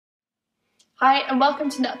Hi and welcome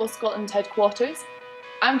to Netball Scotland headquarters.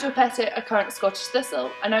 I'm Jo Pettitt, a current Scottish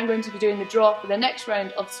Thistle, and I'm going to be doing the draw for the next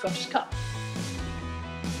round of the Scottish Cup.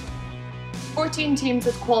 14 teams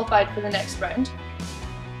have qualified for the next round.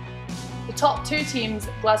 The top two teams,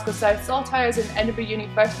 Glasgow South Saltires and Edinburgh Uni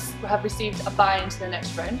Firsts, have received a bye into the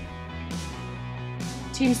next round.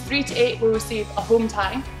 Teams 3 to 8 will receive a home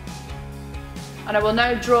tie, and I will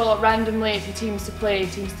now draw randomly the teams to play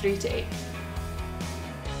teams 3 to 8.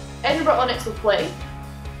 Edinburgh Onyx will play.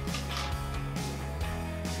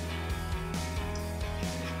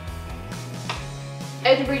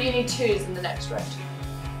 Edinburgh Uni 2 is in the next round.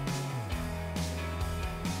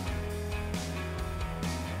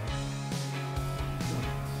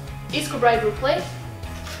 East Kilbride will play.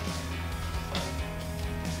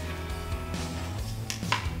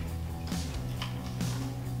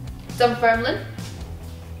 Dunfermline.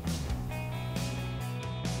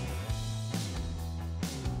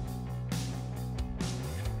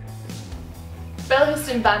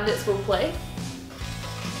 Belliston Bandits will play.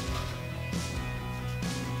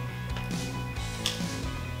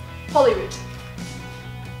 Holyrood.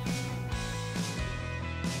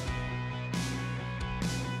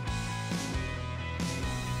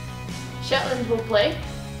 Shetland will play.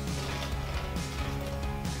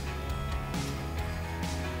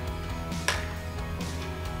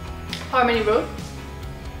 Harmony Road.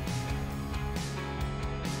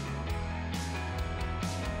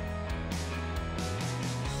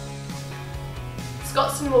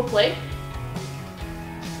 Scotstoun will play.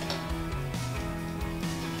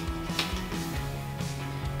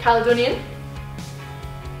 Caledonian.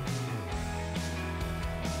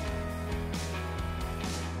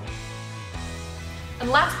 And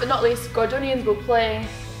last but not least, Gordonians will play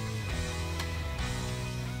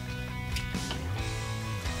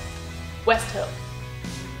West Hill.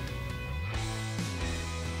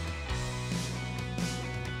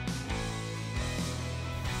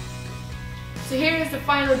 So here is the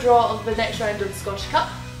final draw of the next round of the Scottish Cup.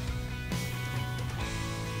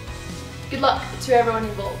 Good luck to everyone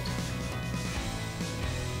involved.